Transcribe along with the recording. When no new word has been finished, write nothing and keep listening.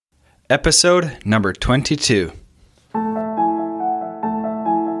Episode number 22.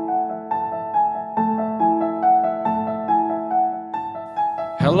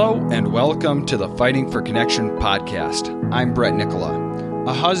 Hello and welcome to the Fighting for Connection podcast. I'm Brett Nicola,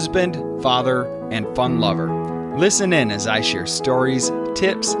 a husband, father, and fun lover. Listen in as I share stories,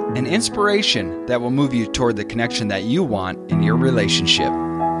 tips, and inspiration that will move you toward the connection that you want in your relationship.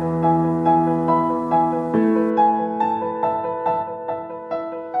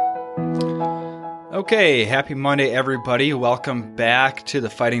 Okay, happy Monday, everybody. Welcome back to the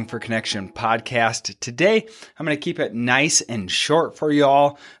Fighting for Connection podcast. Today, I'm going to keep it nice and short for you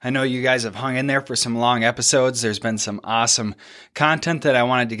all. I know you guys have hung in there for some long episodes. There's been some awesome content that I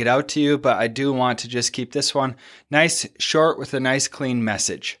wanted to get out to you, but I do want to just keep this one nice, short, with a nice, clean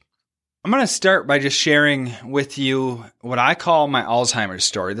message. I'm going to start by just sharing with you what I call my Alzheimer's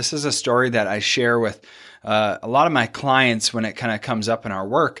story. This is a story that I share with a lot of my clients when it kind of comes up in our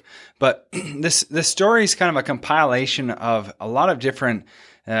work. But this story is kind of a compilation of a lot of different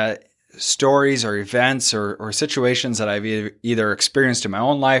stories or events or situations that I've either experienced in my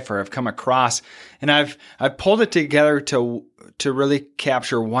own life or have come across. And I've pulled it together to really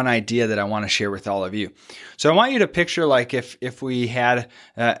capture one idea that I want to share with all of you. So I want you to picture like if we had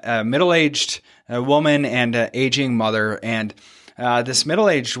a middle-aged woman and an aging mother, and this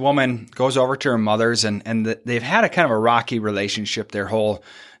middle-aged woman goes over to her mother's, and they've had a kind of a rocky relationship their whole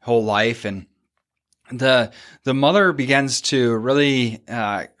life, and the mother begins to really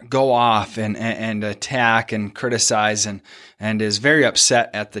go off and attack and criticize and is very upset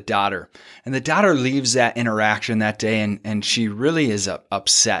at the daughter. And the daughter leaves that interaction that day, and she really is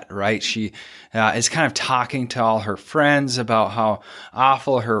upset, right? She is kind of talking to all her friends about how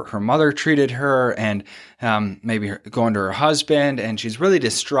awful her mother treated her, and maybe going to her husband, and she's really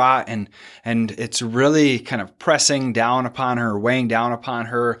distraught, and it's really kind of pressing down upon her, weighing down upon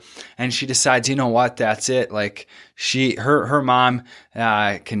her, and she decides, you know what, that's it. Like her mom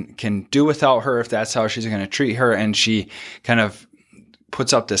can do without her if that's how she's going to treat her, and she kind of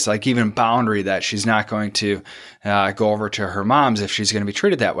puts up this like even boundary that she's not going to go over to her mom's if she's going to be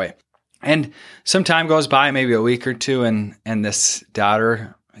treated that way. And some time goes by, maybe a week or two, and this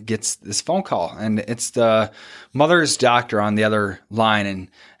daughter gets this phone call, and it's the mother's doctor on the other line,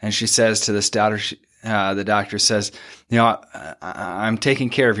 and she says to this daughter, the doctor says, you know, I'm taking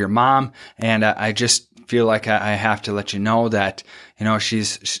care of your mom, and I just feel like I have to let you know that, you know,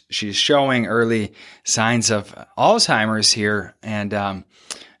 she's showing early signs of Alzheimer's here,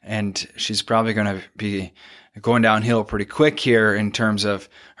 and she's probably going to be going downhill pretty quick here in terms of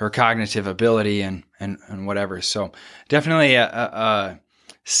her cognitive ability and whatever. So definitely a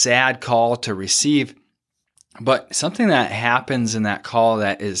sad call to receive. But something that happens in that call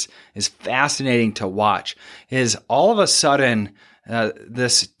that is fascinating to watch is all of a sudden,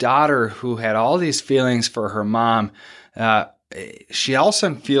 this daughter who had all these feelings for her mom, she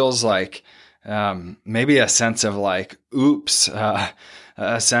also feels like maybe a sense of like, oops,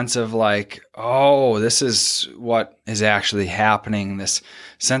 a sense of like, oh, this is what is actually happening. This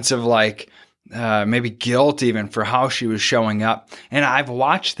sense of like maybe guilt even for how she was showing up. And I've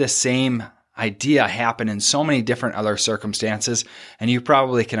watched the same idea happen in so many different other circumstances, and you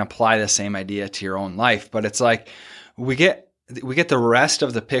probably can apply the same idea to your own life. But it's like we get the rest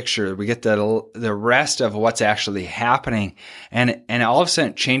of the picture, we get the rest of what's actually happening, and all of a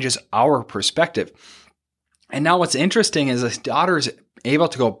sudden it changes our perspective. And now what's interesting is this daughter's able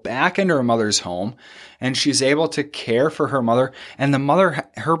to go back into her mother's home, and she's able to care for her mother, and the mother,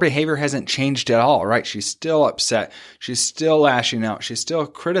 her behavior hasn't changed at all, right? She's still upset. She's still lashing out. She's still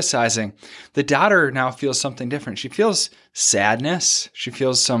criticizing. The daughter now feels something different. She feels sadness. She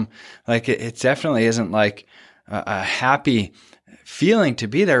feels some, like it definitely isn't like a happy feeling to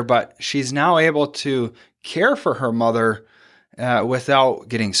be there, but she's now able to care for her mother without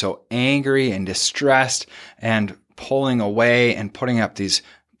getting so angry and distressed and pulling away and putting up these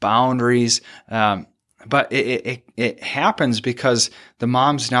boundaries. But it happens because the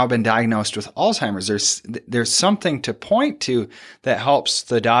mom's now been diagnosed with Alzheimer's. There's something to point to that helps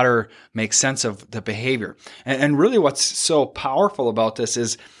the daughter make sense of the behavior. And really what's so powerful about this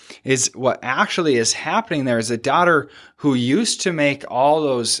is what actually is happening there is a daughter who used to make all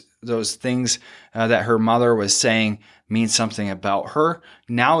those things that her mother was saying mean something about her,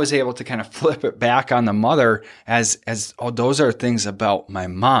 now is able to kind of flip it back on the mother as oh, those are things about my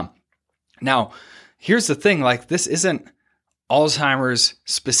mom. Now, here's the thing, like this isn't Alzheimer's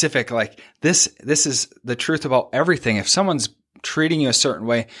specific. Like this is the truth about everything. If someone's treating you a certain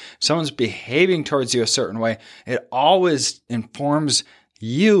way, if someone's behaving towards you a certain way, it always informs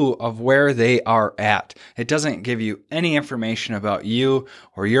you of where they are at. It doesn't give you any information about you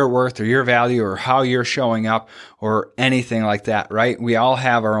or your worth or your value or how you're showing up or anything like that, right? We all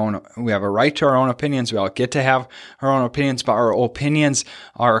have we have a right to our own opinions. We all get to have our own opinions, but our opinions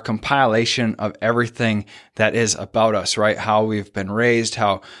are a compilation of everything that is about us, right? How we've been raised,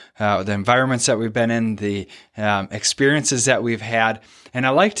 how the environments that we've been in, the experiences that we've had. And I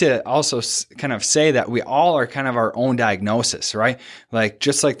like to also kind of say that we all are kind of our own diagnosis, right? Like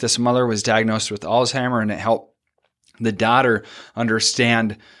just like this mother was diagnosed with Alzheimer's, and it helped the daughter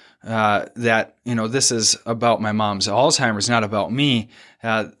understand that, this is about my mom's Alzheimer's, not about me.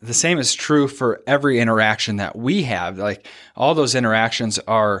 The same is true for every interaction that we have. Like all those interactions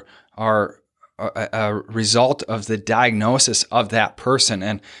are a result of the diagnosis of that person.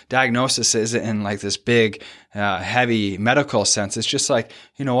 And diagnosis isn't in like this big, heavy medical sense. It's just like,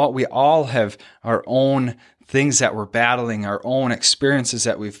 we all have our own things that we're battling, our own experiences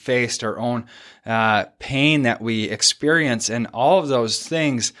that we've faced, our own pain that we experience. And all of those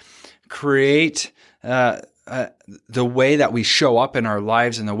things create the way that we show up in our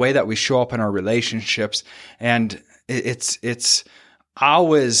lives and the way that we show up in our relationships. And it's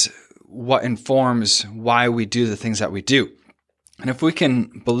always what informs why we do the things that we do. And if we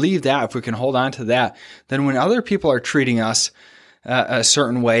can believe that, if we can hold on to that, then when other people are treating us a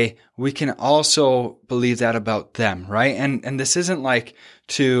certain way, we can also believe that about them, right? And this isn't like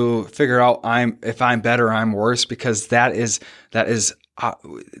to figure out if I'm better or I'm worse, because that is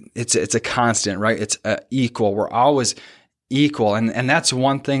it's a constant, right? It's equal. We're always equal, and that's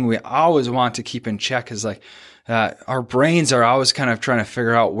one thing we always want to keep in check is like. Our brains are always kind of trying to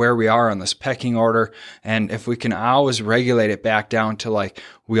figure out where we are on this pecking order. And if we can always regulate it back down to like,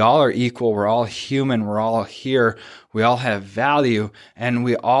 we all are equal. We're all human. We're all here. We all have value, and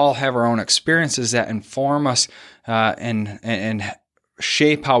we all have our own experiences that inform us, and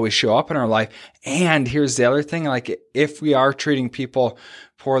shape how we show up in our life. And here's the other thing, like if we are treating people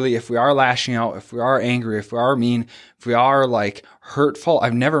poorly, if we are lashing out, if we are angry, if we are mean, if we are like hurtful,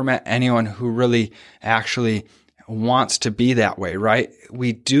 I've never met anyone who really actually wants to be that way, right?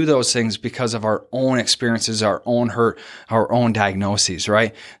 We do those things because of our own experiences, our own hurt, our own diagnoses,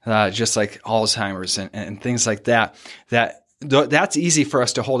 right? Just like Alzheimer's and things like that, that's easy for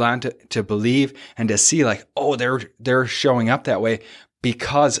us to hold on to believe and to see like, oh, they're showing up that way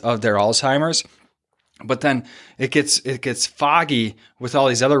because of their Alzheimer's. But then it gets foggy with all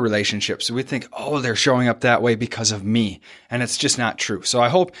these other relationships. So we think, oh, they're showing up that way because of me. And it's just not true. So I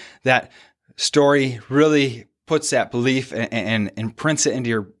hope that story really puts that belief and imprints it into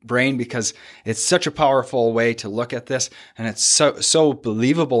your brain, because it's such a powerful way to look at this. And it's so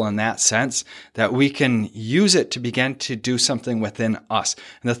believable in that sense that we can use it to begin to do something within us.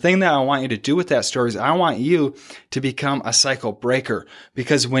 And the thing that I want you to do with that story is I want you to become a cycle breaker,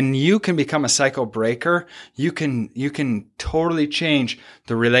 because when you can become a cycle breaker, you can totally change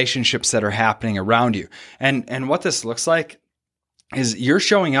the relationships that are happening around you. And what this looks like is you're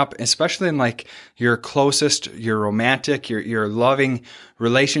showing up, especially in like your closest, your romantic, your loving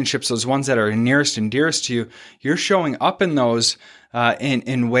relationships, those ones that are nearest and dearest to you, you're showing up in those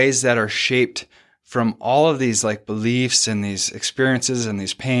in ways that are shaped from all of these like beliefs and these experiences and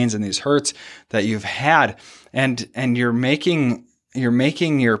these pains and these hurts that you've had. And you're making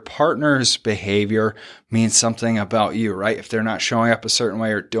your partner's behavior mean something about you, right? If they're not showing up a certain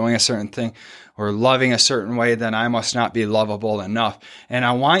way or doing a certain thing or loving a certain way, then I must not be lovable enough. And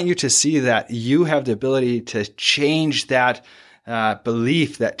I want you to see that you have the ability to change that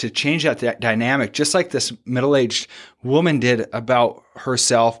belief, to change that dynamic, just like this middle-aged woman did about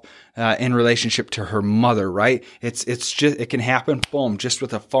herself in relationship to her mother, right? It can happen, boom, just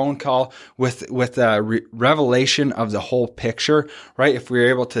with a phone call, with a revelation of the whole picture, right? If we're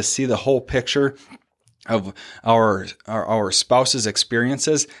able to see the whole picture of our spouse's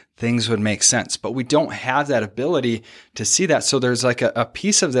experiences, things would make sense. But we don't have that ability to see that. So there's like a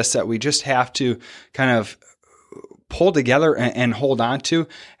piece of this that we just have to kind of pull together and hold on to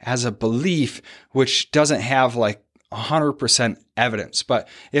as a belief, which doesn't have like 100% evidence. But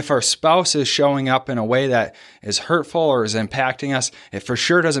if our spouse is showing up in a way that is hurtful or is impacting us, it for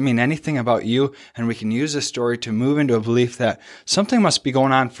sure doesn't mean anything about you. And we can use this story to move into a belief that something must be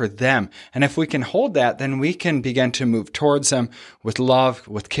going on for them. And if we can hold that, then we can begin to move towards them with love,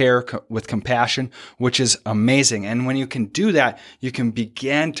 with care, with compassion, which is amazing. And when you can do that, you can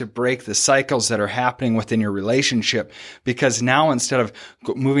begin to break the cycles that are happening within your relationship. Because now, instead of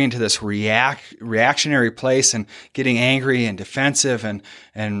moving into this reactionary place and getting angry and defensive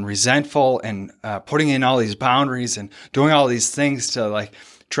and resentful and putting in all these boundaries and doing all these things to like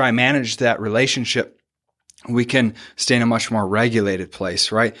try and manage that relationship, we can stay in a much more regulated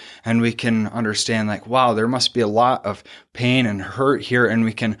place, right? And we can understand like, wow, there must be a lot of pain and hurt here. And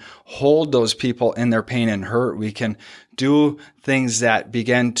we can hold those people in their pain and hurt. We can do things that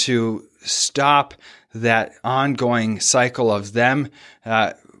begin to stop that ongoing cycle of them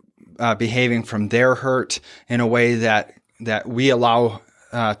behaving from their hurt in a way that we allow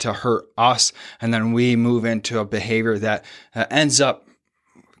to hurt us. And then we move into a behavior that ends up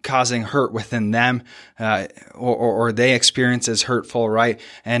causing hurt within them, or they experience as hurtful, right?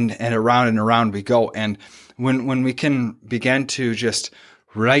 And around we go. And when we can begin to just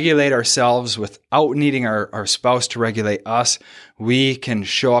regulate ourselves without needing our spouse to regulate us, we can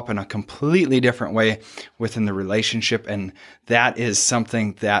show up in a completely different way within the relationship. And that is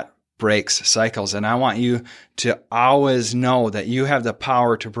something that breaks cycles. And I want you to always know that you have the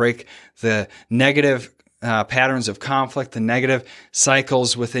power to break the negative patterns of conflict, the negative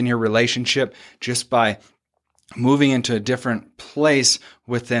cycles within your relationship, just by moving into a different place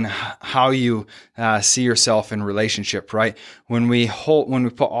within how you see yourself in relationship, right? When we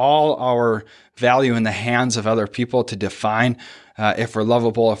put all our value in the hands of other people to define if we're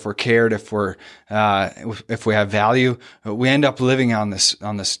lovable, if we're cared, if we have value, we end up living on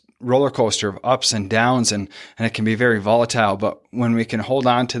this roller coaster of ups and downs, and it can be very volatile. But when we can hold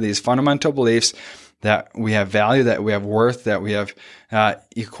on to these fundamental beliefs that we have value, that we have worth, that we have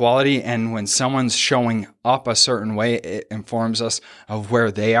equality, and when someone's showing up a certain way, it informs us of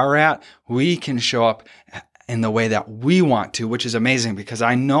where they are at. We can show up in the way that we want to, which is amazing, because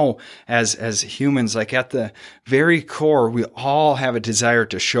I know as humans, like at the very core, we all have a desire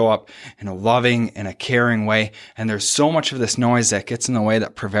to show up in a loving and a caring way. And there's so much of this noise that gets in the way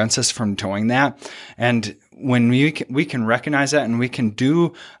that prevents us from doing that. And when we can recognize that, and we can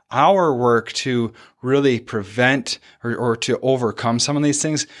do our work to really prevent or to overcome some of these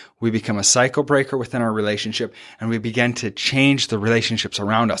things, we become a cycle breaker within our relationship, and we begin to change the relationships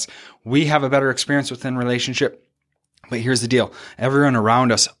around us. We have a better experience within relationship. But here's the deal. Everyone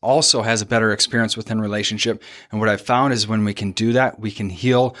around us also has a better experience within relationship. And what I've found is when we can do that, we can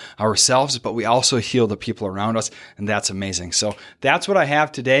heal ourselves, but we also heal the people around us. And that's amazing. So that's what I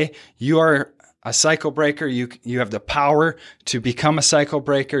have today. You are a cycle breaker. You have the power to become a cycle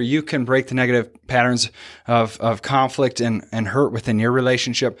breaker. You can break the negative patterns of conflict and hurt within your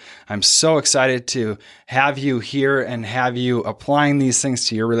relationship. I'm so excited to have you here and have you applying these things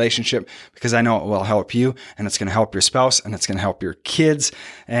to your relationship, because I know it will help you, and it's going to help your spouse, and it's going to help your kids,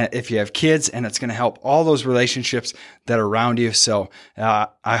 if you have kids, and it's going to help all those relationships that are around you. So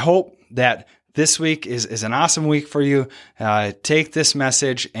I hope that this week is an awesome week for you. Take this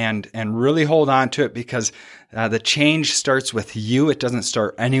message and really hold on to it, because the change starts with you. It doesn't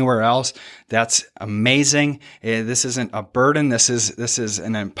start anywhere else. That's amazing. This isn't a burden. This is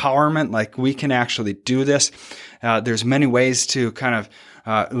an empowerment. Like, we can actually do this. There's many ways to kind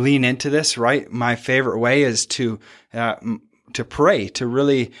of lean into this, right? My favorite way is to pray, to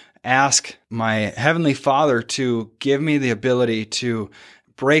really ask my Heavenly Father to give me the ability to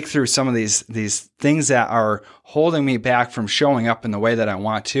break through some of these things that are holding me back from showing up in the way that I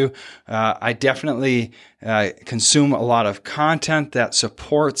want to. I definitely consume a lot of content that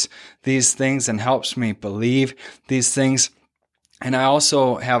supports these things and helps me believe these things. And I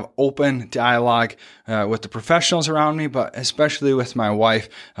also have open dialogue with the professionals around me, but especially with my wife,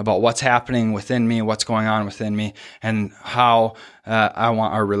 about what's happening within me, what's going on within me, and how I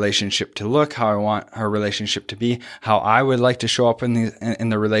want our relationship to look, how I want our relationship to be, how I would like to show up in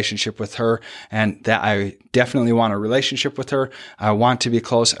the relationship with her, and that I definitely want a relationship with her. I want to be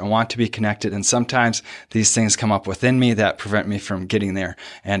close. I want to be connected. And sometimes these things come up within me that prevent me from getting there.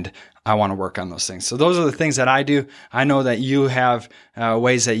 And I want to work on those things. So those are the things that I do. I know that you have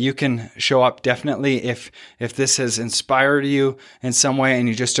ways that you can show up. Definitely, if this has inspired you in some way and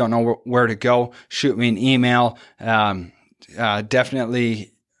you just don't know where to go, shoot me an email. Definitely,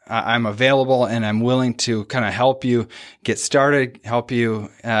 I'm available, and I'm willing to kind of help you get started, help you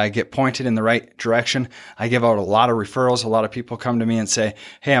get pointed in the right direction. I give out a lot of referrals. A lot of people come to me and say,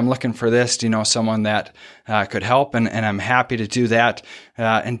 hey, I'm looking for this. Do you know someone that could help? And I'm happy to do that.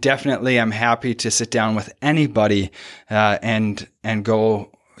 And definitely, I'm happy to sit down with anybody and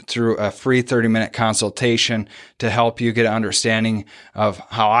go through a free 30-minute consultation to help you get an understanding of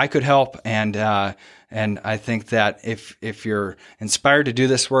how I could help. And I think that if you're inspired to do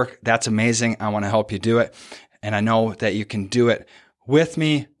this work, that's amazing. I want to help you do it. And I know that you can do it with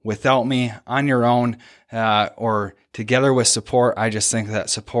me, without me, on your own, or together with support. I just think that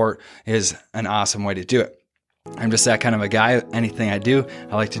support is an awesome way to do it. I'm just that kind of a guy. Anything I do,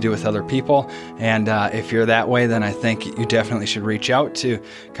 I like to do with other people. And if you're that way, then I think you definitely should reach out to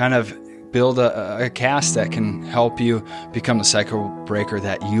kind of build a cast that can help you become the cycle breaker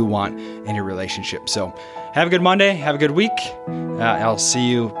that you want in your relationship. So have a good Monday. Have a good week. I'll see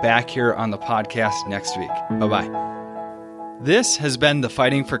you back here on the podcast next week. Bye-bye. This has been the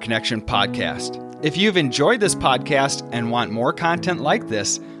Fighting for Connection podcast. If you've enjoyed this podcast and want more content like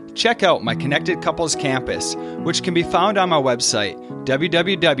this, check out my Connected Couples Campus, which can be found on my website,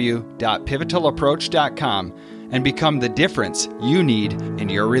 www.pivotalapproach.com, and become the difference you need in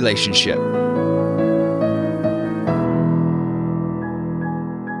your relationship.